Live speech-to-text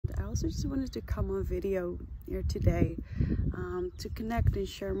also just wanted to come on video here today to connect and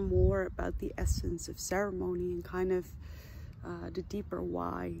share more about the essence of ceremony and kind of the deeper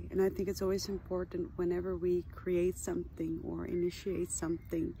why. And I think it's always important whenever we create something or initiate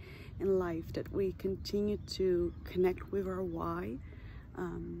something in life that we continue to connect with our why,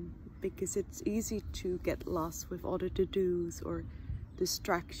 because it's easy to get lost with all the to-dos or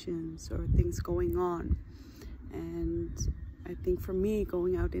distractions or things going on. And I think for me,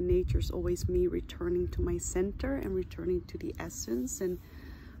 going out in nature is always me returning to my center and returning to the essence. And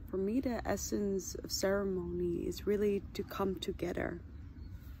for me, the essence of ceremony is really to come together.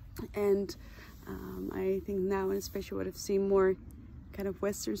 And I think now, and especially what I've seen more kind of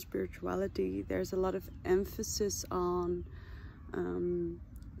Western spirituality, there's a lot of emphasis on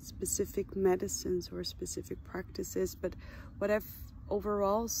specific medicines or specific practices. But what I've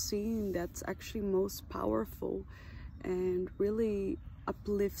overall seen that's actually most powerful and really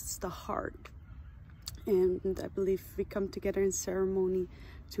uplifts the heart. And I believe we come together in ceremony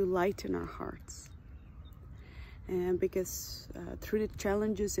to lighten our hearts. And because through the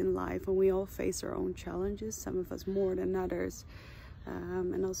challenges in life, and we all face our own challenges, some of us more than others,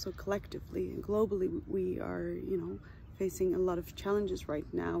 and also collectively and globally, we are, facing a lot of challenges right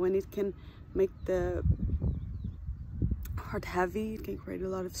now, and it can make the heart heavy, it can create a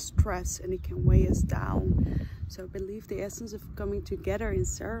lot of stress, and it can weigh us down. So I believe the essence of coming together in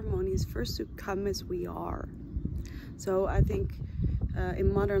ceremony is first to come as we are. So I think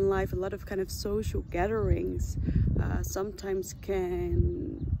in modern life, a lot of kind of social gatherings sometimes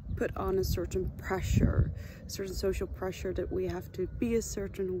can put on a certain pressure, certain social pressure that we have to be a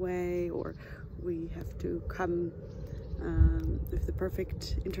certain way, or we have to come with the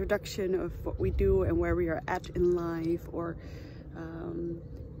perfect introduction of what we do and where we are at in life, or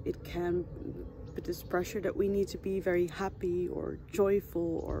it can put this pressure that we need to be very happy or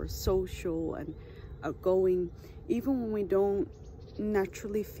joyful or social and outgoing, even when we don't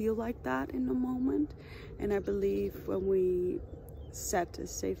naturally feel like that in the moment. And I believe when we set a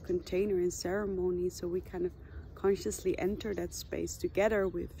safe container in ceremony, so we kind of consciously enter that space together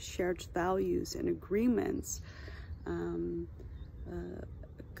with shared values and agreements,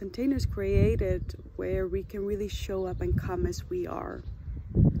 containers created where we can really show up and come as we are,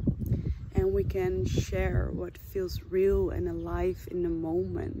 and we can share what feels real and alive in the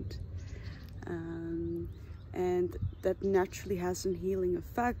moment, and that naturally has a healing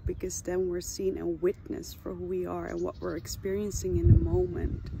effect, because then we're seen and witnessed for who we are and what we're experiencing in the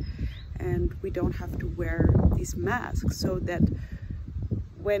moment, and we don't have to wear these masks, so that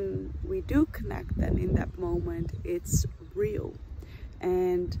when we do connect, then in that moment it's real.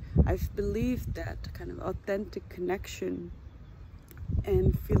 And I've believed that kind of authentic connection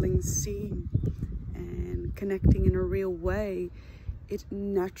and feeling seen and connecting in a real way, it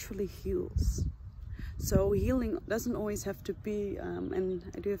naturally heals. So healing doesn't always have to be, and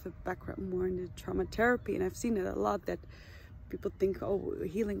I do have a background more in the trauma therapy, and I've seen it a lot, that people think, oh,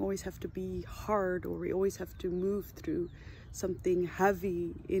 healing always have to be hard, or we always have to move through something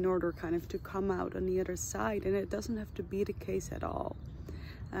heavy in order kind of to come out on the other side. And it doesn't have to be the case at all.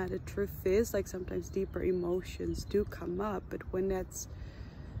 The truth is, like, sometimes deeper emotions do come up, but when that's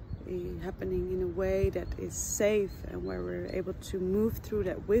happening in a way that is safe and where we're able to move through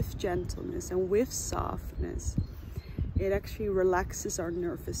that with gentleness and with softness, it actually relaxes our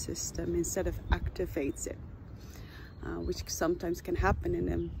nervous system instead of activates it, which sometimes can happen, and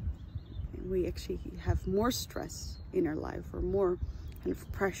then we actually have more stress in our life or more kind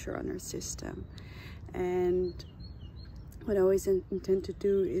of pressure on our system. And what I always intend to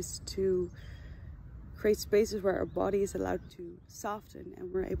do is to create spaces where our body is allowed to soften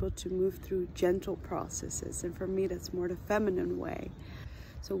and we're able to move through gentle processes. And for me, that's more the feminine way.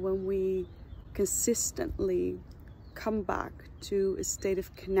 So when we consistently come back to a state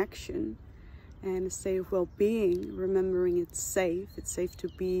of connection and a state of well-being, remembering it's safe to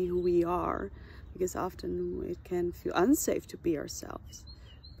be who we are, because often it can feel unsafe to be ourselves,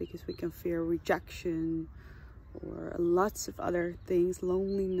 because we can fear rejection or lots of other things,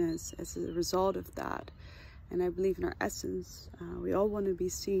 loneliness as a result of that. And I believe in our essence, we all want to be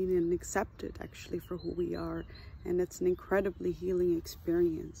seen and accepted actually for who we are, and that's an incredibly healing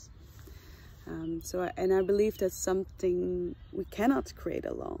experience. And I believe that's something we cannot create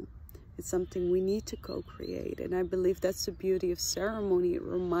alone. It's something we need to co-create, and I believe that's the beauty of ceremony. It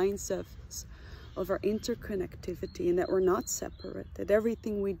reminds us of our interconnectivity, and that we're not separate, that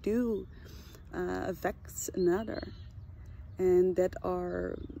everything we do affects another, and that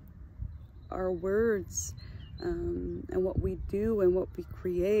our words and what we do and what we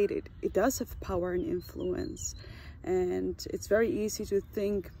create, it does have power and influence. And it's very easy to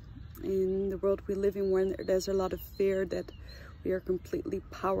think in the world we live in, where there's a lot of fear that we are completely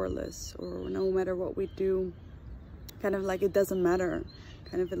powerless, or no matter what we do, kind of like it doesn't matter.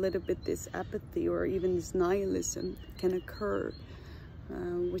 Kind of a little bit this apathy or even this nihilism can occur,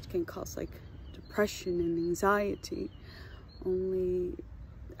 which can cause like depression and anxiety. Only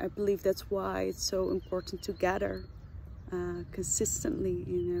I believe that's why it's so important to gather consistently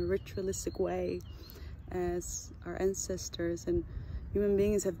in a ritualistic way, as our ancestors and human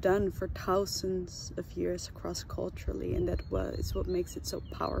beings have done for thousands of years cross-culturally, and that is what makes it so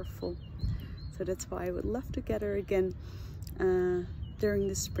powerful. So that's why I would love to gather again during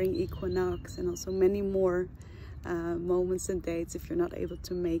the spring equinox, and also many more moments and dates if you're not able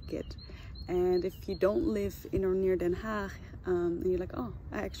to make it. And if you don't live in or near Den Haag, and you're like, oh,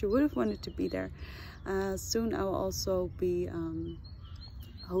 I actually would have wanted to be there, soon I will also be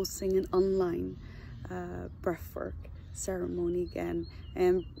hosting an online breathwork ceremony again.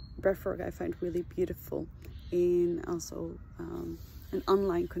 And breathwork I find really beautiful in also an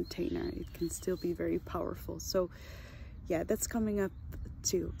online container. It can still be very powerful. So yeah, that's coming up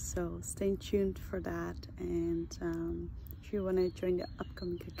too, so stay tuned for that. And if you want to join the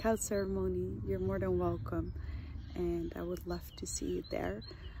upcoming cacao ceremony, you're more than welcome, and I would love to see you there.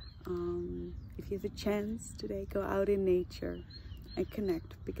 If you have a chance today, go out in nature and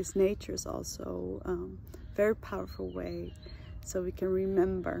connect, because nature is also a very powerful way so we can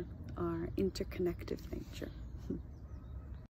remember our interconnected nature.